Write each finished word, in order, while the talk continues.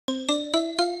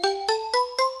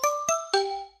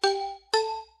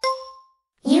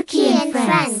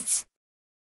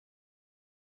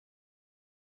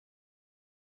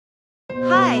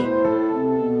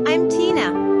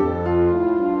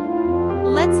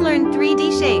learn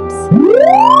 3D shapes.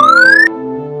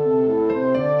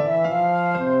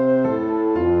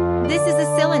 This is a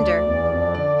cylinder.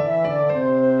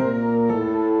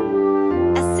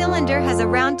 A cylinder has a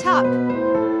round top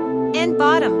and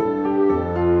bottom.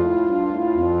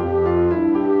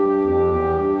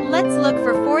 Let's look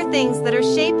for 4 things that are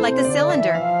shaped like a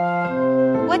cylinder.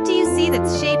 What do you see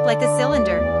that's shaped like a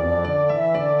cylinder?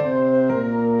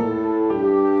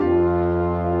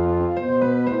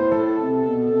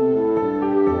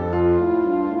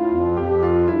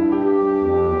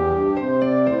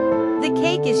 The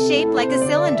cake is shaped like a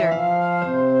cylinder.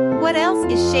 What else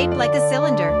is shaped like a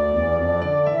cylinder?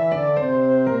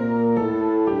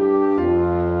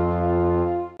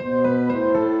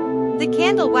 The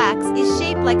candle wax is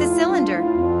shaped like a cylinder.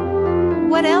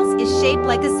 What else is shaped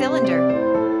like a cylinder?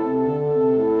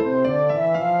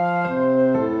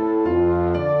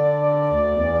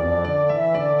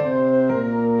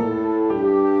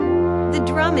 The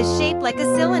drum is shaped like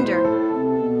a cylinder.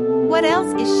 What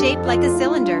else is shaped like a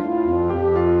cylinder?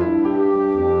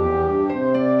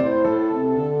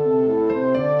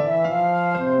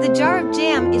 The jar of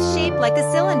jam is shaped like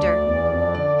a cylinder.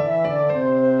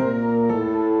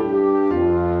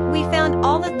 We found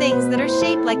all the things that are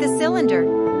shaped like a cylinder.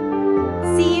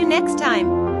 See you next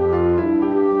time.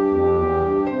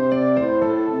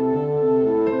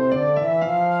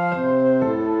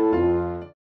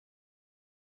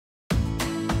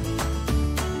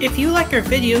 If you like our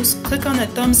videos, click on the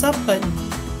thumbs up button.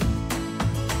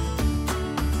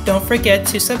 Don't forget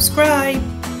to subscribe.